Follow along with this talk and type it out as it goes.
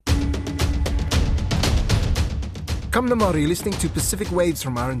Kamna Mari, listening to Pacific Waves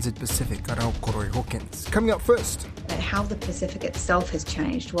from RNZ Pacific, Arau Koroi Hawkins. Coming up first. How the Pacific itself has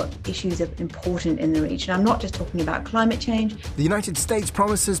changed, what issues are important in the region. I'm not just talking about climate change. The United States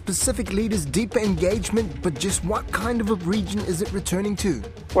promises Pacific leaders deeper engagement, but just what kind of a region is it returning to?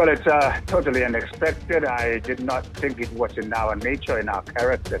 Well, it's totally unexpected. I did not think it was in our nature, in our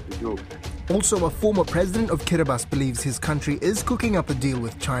character to do. Also, a former president of Kiribati believes his country is cooking up a deal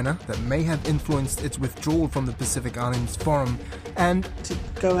with China that may have influenced its withdrawal from the Pacific Islands Forum. And to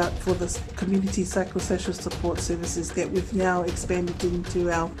go out for the community psychosocial support services that we've now expanded into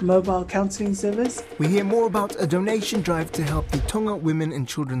our mobile counselling service. We hear more about a donation drive to help the Tonga Women and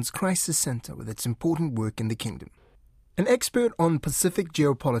Children's Crisis Centre with its important work in the kingdom. An expert on Pacific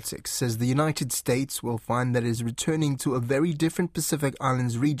geopolitics says the United States will find that it is returning to a very different Pacific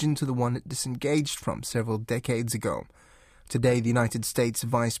Islands region to the one it disengaged from several decades ago. Today, the United States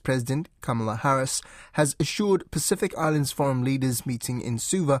Vice President Kamala Harris has assured Pacific Islands Forum leaders meeting in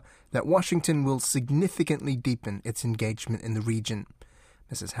Suva that Washington will significantly deepen its engagement in the region.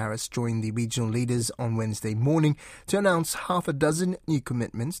 Mrs. Harris joined the regional leaders on Wednesday morning to announce half a dozen new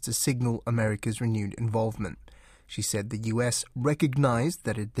commitments to signal America's renewed involvement. She said the U.S. recognized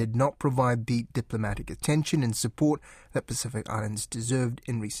that it did not provide the diplomatic attention and support that Pacific Islands deserved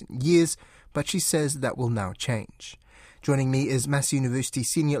in recent years, but she says that will now change. Joining me is Massey University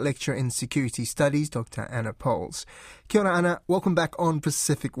Senior Lecturer in Security Studies, Dr. Anna Poles. Kia ora, Anna. Welcome back on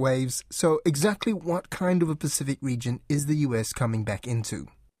Pacific Waves. So exactly what kind of a Pacific region is the U.S. coming back into?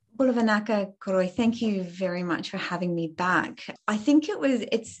 Bula Vanaka Koroi, thank you very much for having me back. I think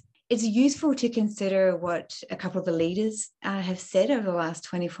it's useful to consider what a couple of the leaders have said over the last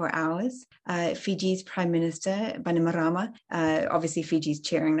 24 hours. Fiji's Prime Minister, Bainimarama, obviously Fiji's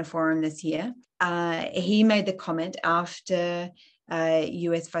chairing the forum this year, he made the comment after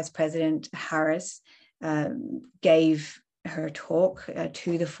US Vice President Harris gave her talk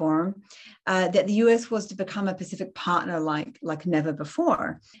to the forum, that the US was to become a Pacific partner like never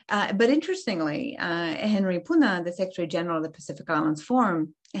before. But interestingly, Henry Puna, the Secretary General of the Pacific Islands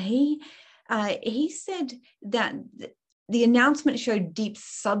Forum, he said that the announcement showed deep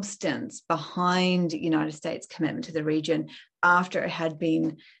substance behind the United States' commitment to the region after it had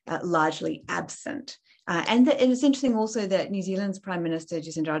been largely absent. And it's interesting also that New Zealand's Prime Minister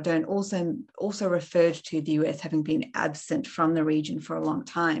Jacinda Ardern also referred to the US having been absent from the region for a long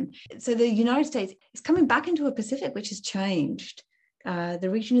time. So the United States is coming back into a Pacific which has changed. The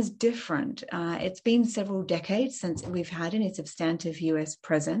region is different. It's been several decades since we've had any substantive US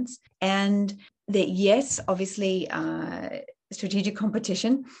presence. And that, yes, obviously, strategic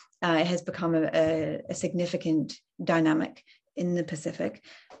competition has become a significant dynamic in the Pacific.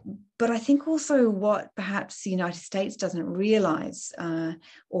 But I think also what perhaps the United States doesn't realize,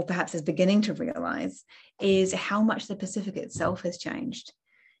 or perhaps is beginning to realize, is how much the Pacific itself has changed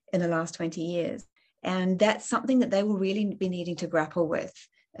in the last 20 years. And that's something that they will really be needing to grapple with,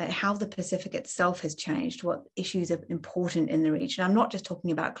 how the Pacific itself has changed, what issues are important in the region. I'm not just talking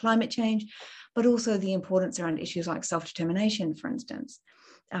about climate change, but also the importance around issues like self-determination, for instance.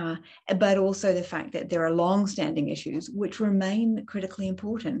 But also the fact that there are long-standing issues which remain critically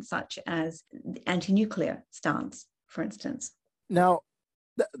important, such as the anti-nuclear stance, for instance. Now,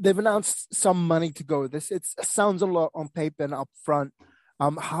 they've announced some money to go with this. It sounds a lot on paper and upfront.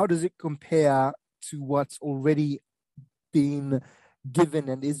 How does it compare to what's already been given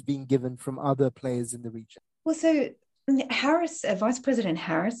and is being given from other players in the region? Well, so Vice President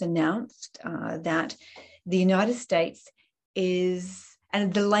Harris announced that the United States is,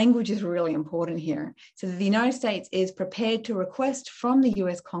 and the language is really important here, so the United States is prepared to request from the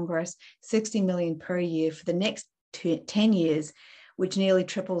US Congress $60 million per year for the next 10 years, which nearly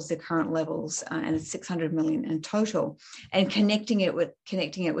triples the current levels, and it's $600 million in total, and connecting it with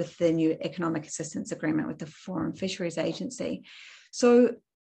the new economic assistance agreement with the Foreign Fisheries Agency. So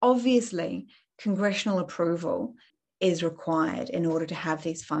obviously, congressional approval is required in order to have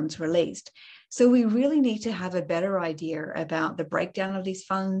these funds released. So we really need to have a better idea about the breakdown of these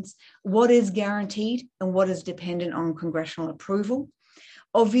funds, what is guaranteed and what is dependent on congressional approval.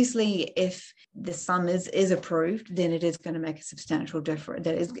 Obviously, if the sum is approved, then it is going to make a substantial difference.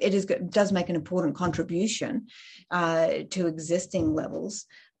 It does make an important contribution to existing levels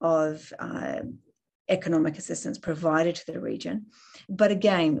of economic assistance provided to the region. But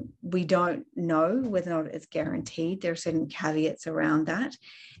again, we don't know whether or not it's guaranteed. There are certain caveats around that.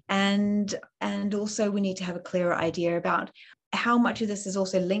 And also we need to have a clearer idea about how much of this is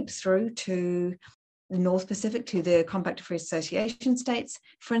also linked through to North Pacific to the Compact of Free Association states.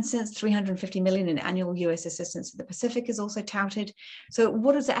 For instance, $350 million in annual US assistance to the Pacific is also touted. So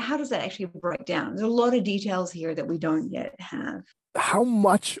what is that? How does that actually break down? There's a lot of details here that we don't yet have. How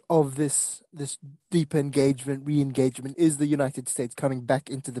much of this deeper engagement, re-engagement, is the United States coming back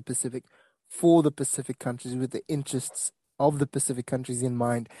into the Pacific for the Pacific countries with the interests of the Pacific countries in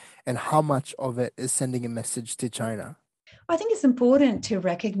mind, and how much of it is sending a message to China? I think it's important to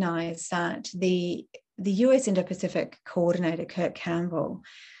recognize that the US Indo-Pacific coordinator, Kurt Campbell,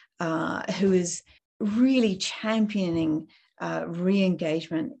 who is really championing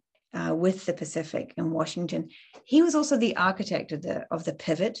re-engagement with the Pacific in Washington, he was also the architect of the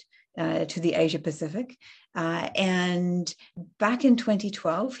pivot to the Asia Pacific. And back in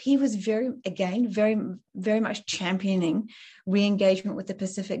 2012, he was very much championing re-engagement with the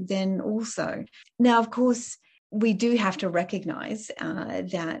Pacific then also. Now, of course, we do have to recognize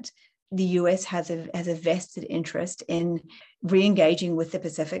that the US has a vested interest in re-engaging with the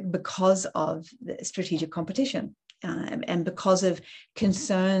Pacific because of the strategic competition and because of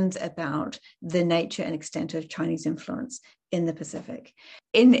concerns about the nature and extent of Chinese influence in the Pacific.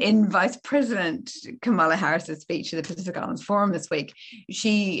 In Vice President Kamala Harris's speech at the Pacific Islands Forum this week,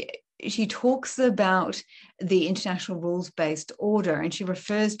 she talks about the international rules-based order, and she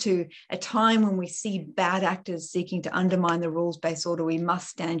refers to a time when we see bad actors seeking to undermine the rules-based order. We must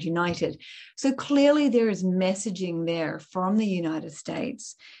stand united. So clearly there is messaging there from the United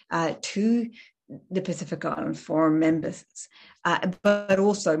States to the Pacific Island Forum members, but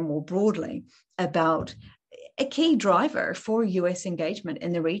also more broadly about a key driver for US engagement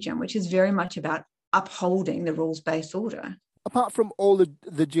in the region, which is very much about upholding the rules-based order. Apart from all the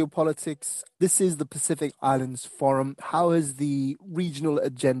geopolitics, this is the Pacific Islands Forum. How has the regional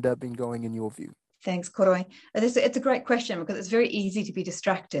agenda been going in your view? Thanks, Koroi. It's a great question because it's very easy to be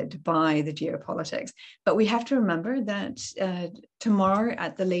distracted by the geopolitics. But we have to remember that tomorrow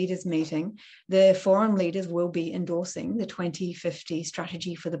at the leaders' meeting, the forum leaders will be endorsing the 2050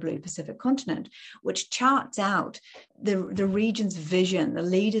 strategy for the Blue Pacific continent, which charts out the region's vision, the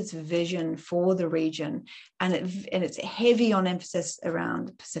leaders' vision for the region. And it's heavy on emphasis around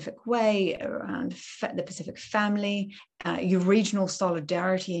the Pacific Way, around the Pacific family, your regional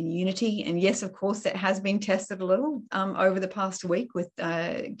solidarity and unity. And yes, of course, that has been tested a little over the past week with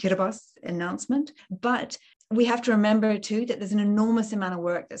Kiribati's announcement. But we have to remember, too, that there's an enormous amount of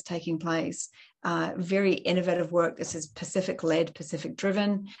work that's taking place, very innovative work. This is Pacific-led,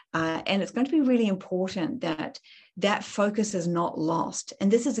 Pacific-driven, and it's going to be really important that that focus is not lost.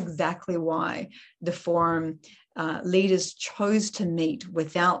 And this is exactly why the forum leaders chose to meet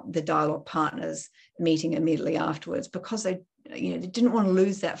without the dialogue partners meeting immediately afterwards, because they didn't want to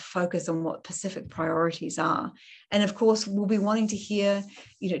lose that focus on what Pacific priorities are. And of course, we'll be wanting to hear,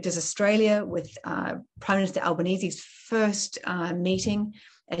 does Australia, with Prime Minister Albanese's first meeting,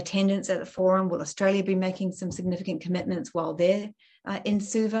 attendance at the forum, will Australia be making some significant commitments while they're in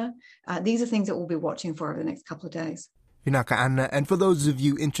Suva? These are things that we'll be watching for over the next couple of days. Vinaka Anna, and for those of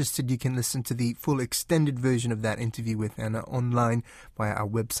you interested, you can listen to the full extended version of that interview with Anna online via our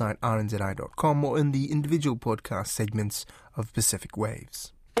website rnzi.com or in the individual podcast segments of Pacific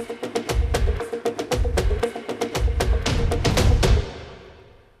Waves.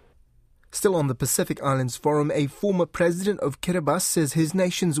 Still on the Pacific Islands Forum, a former president of Kiribati says his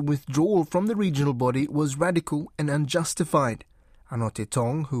nation's withdrawal from the regional body was radical and unjustified. Anote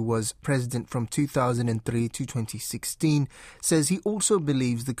Tong, who was president from 2003 to 2016, says he also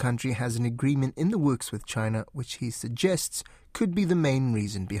believes the country has an agreement in the works with China, which he suggests could be the main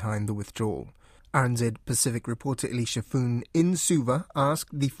reason behind the withdrawal. RNZ Pacific reporter Elisha Foon in Suva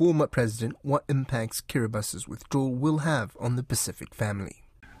asked the former president what impacts Kiribati's withdrawal will have on the Pacific family.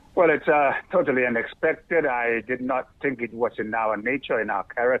 Well, it's totally unexpected. I did not think it was in our nature, in our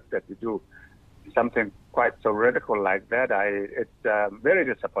character to do something quite so radical like that. It's very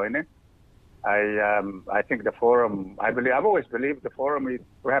disappointing. I think the forum, I've always believed the forum is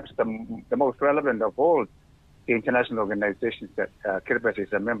perhaps the most relevant of all the international organizations that Kiribati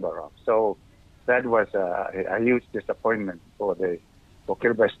is a member of. So that was a huge disappointment for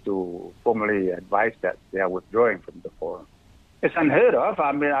Kiribati to formally advise that they are withdrawing from the forum. It's unheard of.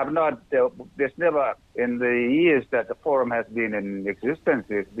 I mean, there's never, in the years that the forum has been in existence,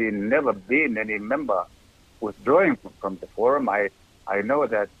 there's never been any member withdrawing from the forum. I know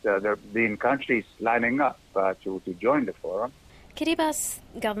that there have been countries lining up to join the forum. Kiribati's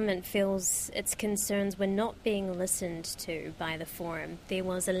government feels its concerns were not being listened to by the forum. There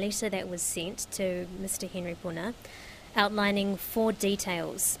was a letter that was sent to Mr. Henry Puna outlining 4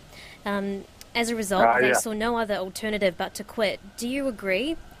 details. As a result, they Yeah. saw no other alternative but to quit. Do you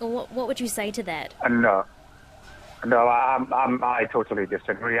agree? Or what would you say to that? No, I totally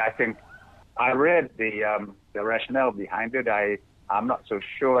disagree. I think I read the rationale behind it. I'm not so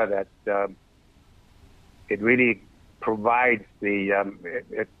sure that it really provides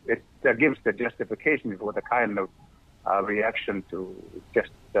it gives the justification for the kind of reaction to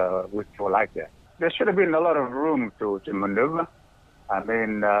just withdraw like that. There should have been a lot of room to maneuver. I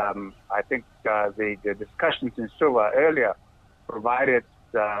mean, I think the discussions in Suva earlier provided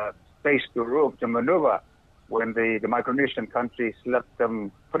space to room to maneuver when the Micronesian countries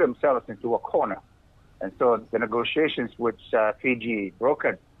put themselves into a corner. And so the negotiations which Fiji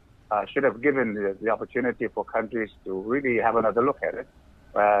brokered should have given the opportunity for countries to really have another look at it.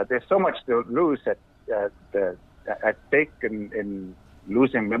 There's so much to lose at stake in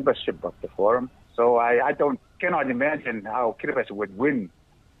losing membership of the forum. So I cannot imagine how Kiribati would win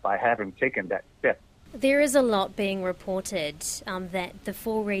by having taken that step. There is a lot being reported that the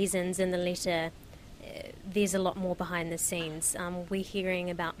 4 reasons in the letter, there's a lot more behind the scenes. We're hearing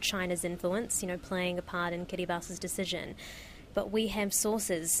about China's influence, playing a part in Kiribati's decision. But we have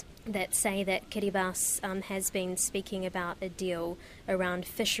sources that say that Kiribati has been speaking about a deal around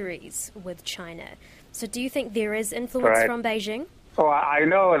fisheries with China. So do you think there is influence from Beijing? Oh, I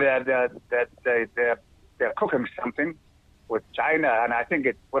know that they're cooking something with China, and I think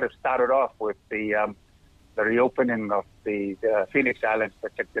it would have started off with the reopening of the Phoenix Islands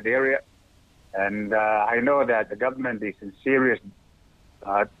protected area. And I know that the government is in serious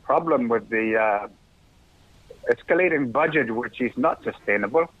problem with the escalating budget, which is not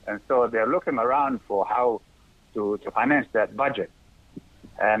sustainable. And so they're looking around for how to finance that budget.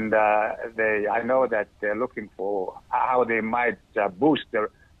 And I know that they're looking for how they might boost the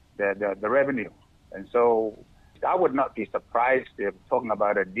revenue. And so I would not be surprised if talking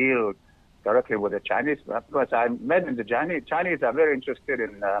about a deal directly with the Chinese, because I imagine the Chinese are very interested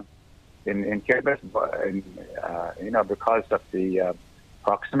in Kiribati, because of the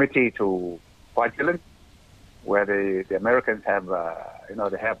proximity to Kwajalein, where the Americans have,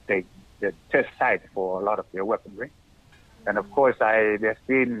 they have the test site for a lot of their weaponry. And of course, there's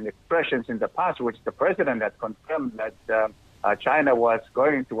been expressions in the past which the president had confirmed that China was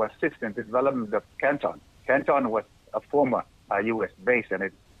going to assist in the development of Canton. Canton was a former U.S. base, and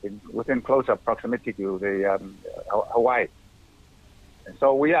it's within closer proximity to the Hawaii. And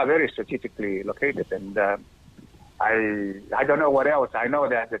so we are very strategically located, and I don't know what else. I know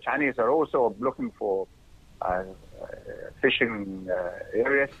that the Chinese are also looking for fishing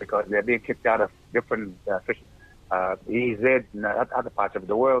areas because they're being kicked out of different fishing EEZ and other parts of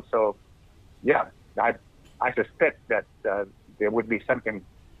the world. So, yeah, I suspect that there would be something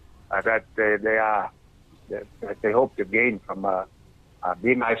that they hope to gain from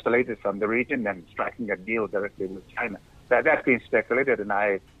being isolated from the region and striking a deal directly with China. That's been speculated, and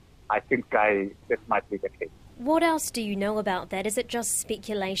I think this might be the case. What else do you know about that? Is it just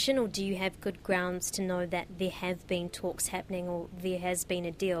speculation, or do you have good grounds to know that there have been talks happening or there has been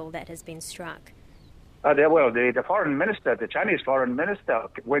a deal that has been struck? The foreign minister, the Chinese foreign minister,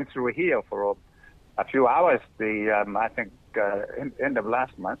 went through here for a few hours, I think end of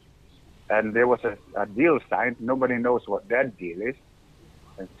last month, and there was a deal signed. Nobody knows what that deal is.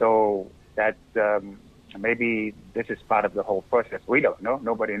 And so that maybe this is part of the whole process. We don't know.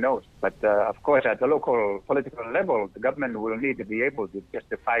 Nobody knows. But, of course, at the local political level, the government will need to be able to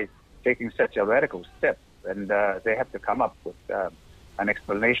justify taking such a radical step. And they have to come up with an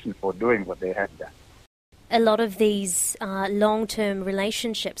explanation for doing what they have done. A lot of these long-term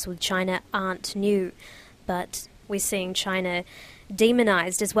relationships with China aren't new, but we're seeing China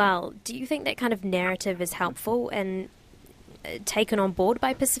demonized as well. Do you think that kind of narrative is helpful and taken on board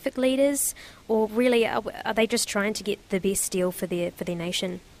by Pacific leaders, or really are they just trying to get the best deal for their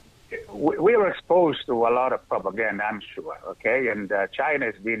nation? We are exposed to a lot of propaganda, I'm sure, okay? And China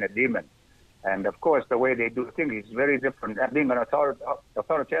has been a demon. And, of course, the way they do things is very different. Being an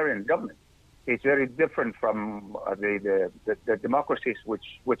authoritarian government, it's very different from the democracies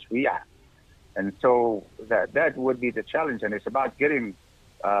which we are. And so that would be the challenge, and it's about getting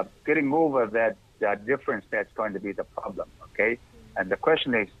over that difference that's going to be the problem, okay? And the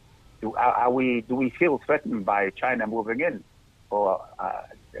question is, do we feel threatened by China moving in, or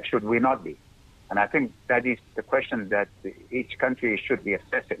should we not be? And I think that is the question that each country should be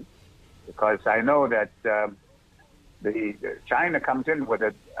assessing, because I know that China comes in with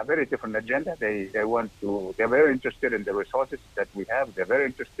a very different agenda. They're very interested in the resources that we have. They're very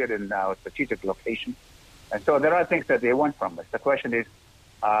interested in our strategic location. And so there are things that they want from us. The question is,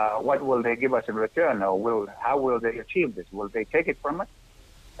 what will they give us in return, or how will they achieve this? Will they take it from us?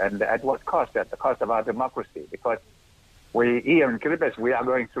 And at what cost? At the cost of our democracy. Because we here in Kiribati, we are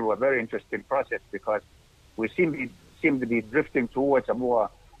going through a very interesting process because we seem to be drifting towards a more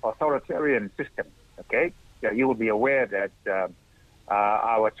authoritarian system. Okay, you will be aware that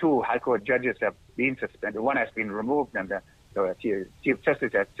our 2 High Court judges have been suspended. One has been removed, and the Chief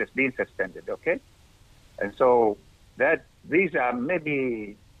Justice has just been suspended. Okay, and so that these are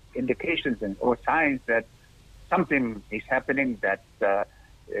maybe indications or signs that something is happening that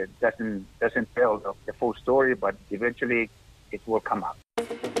doesn't tell the full story, but eventually it will come up.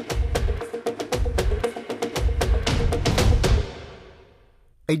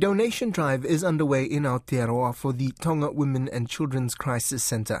 A donation drive is underway in Aotearoa for the Tonga Women and Children's Crisis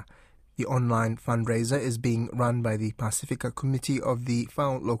Centre. The online fundraiser is being run by the Pacifica Committee of the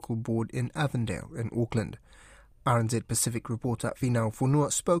FAO Local Board in Avondale in Auckland. RNZ Pacific reporter Finau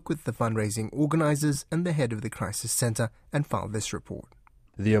Funua spoke with the fundraising organisers and the head of the crisis centre and filed this report.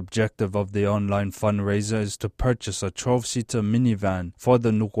 The objective of the online fundraiser is to purchase a 12-seater minivan for the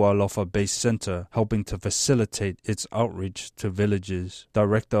Nuku'alofa-based centre, helping to facilitate its outreach to villages.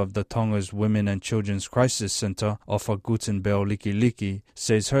 Director of the Tonga's Women and Children's Crisis Centre, Ofa Gutenbell Likiliki,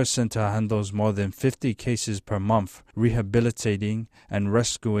 says her centre handles more than 50 cases per month, rehabilitating and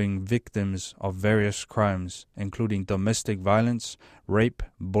rescuing victims of various crimes, including domestic violence, rape,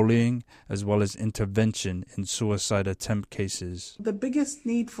 bullying, as well as intervention in suicide attempt cases. The biggest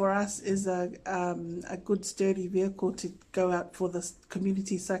need for us is a good sturdy vehicle to go out for the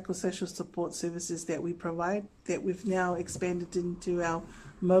community psychosocial support services that we provide, that we've now expanded into our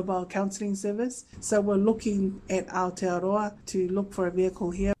mobile counselling service. So we're looking at Aotearoa to look for a vehicle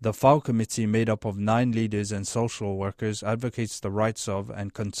here. The FAO committee, made up of 9 leaders and social workers, advocates the rights of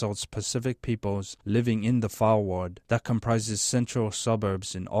and consults Pacific peoples living in the FAO ward that comprises central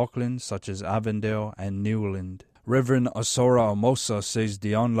suburbs in Auckland such as Avondale and Newland. Reverend Asora Omosa says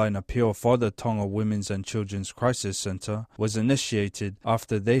the online appeal for the Tonga Women's and Children's Crisis Centre was initiated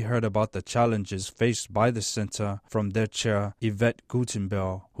after they heard about the challenges faced by the centre from their chair, Yvette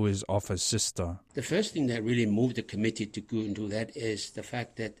Gutenbell, who is Ofa's sister. The first thing that really moved the committee to go into that is the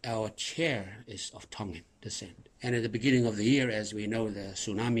fact that our chair is of Tongan descent. And at the beginning of the year, as we know, the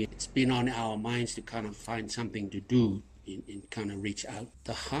tsunami, it's been on our minds to kind of find something to do and kind of reach out.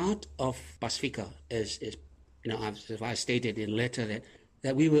 The heart of Pacifica is as I stated in a letter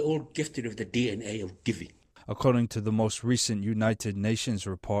that we were all gifted with the DNA of giving. According to the most recent United Nations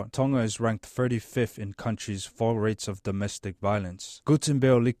report, Tonga is ranked 35th in countries for rates of domestic violence.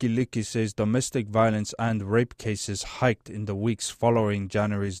 Gutenbell Likiliki says domestic violence and rape cases hiked in the weeks following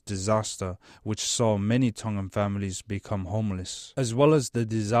January's disaster, which saw many Tongan families become homeless. As well as the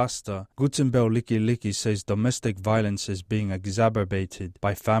disaster, Gutenbell Likiliki says domestic violence is being exacerbated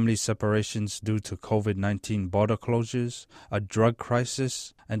by family separations due to COVID-19 border closures, a drug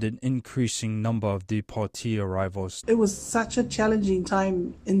crisis, and an increasing number of deportee arrivals. It was such a challenging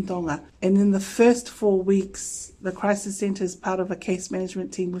time in Tonga, and in the first 4 weeks, the crisis centre is part of a case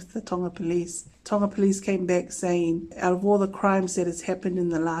management team with the Tonga Police. Tonga Police came back saying, out of all the crimes that has happened in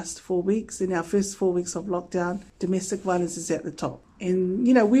the last 4 weeks, in our first 4 weeks of lockdown, domestic violence is at the top. And,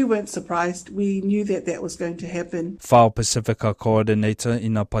 we weren't surprised. We knew that was going to happen. FAO Pacifica coordinator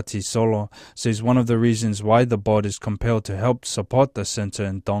Ina Patisolo says one of the reasons why the board is compelled to help support the centre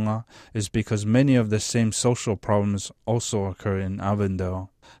in Tonga is because many of the same social problems also occur in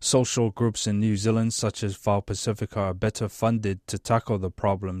Avondale. Social groups in New Zealand, such as FAO Pacifica, are better funded to tackle the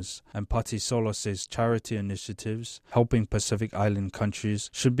problems, and Patisolo says charity initiatives helping Pacific Island countries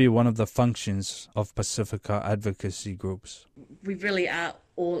should be one of the functions of Pacifica advocacy groups. We really are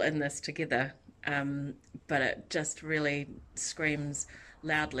all in this together, but it just really screams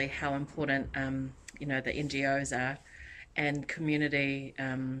loudly how important, the NGOs are and community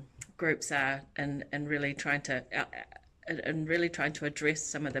groups are, and really trying to address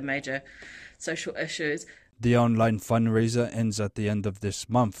some of the major social issues. The online fundraiser ends at the end of this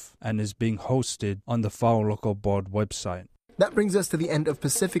month and is being hosted on the FAO Local Board website. That brings us to the end of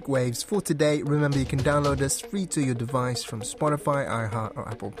Pacific Waves for today. Remember, you can download us free to your device from Spotify, iHeart or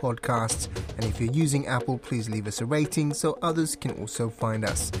Apple Podcasts. And if you're using Apple, please leave us a rating so others can also find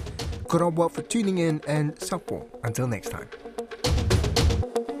us. Korobwa for tuning in and sapo. Until next time.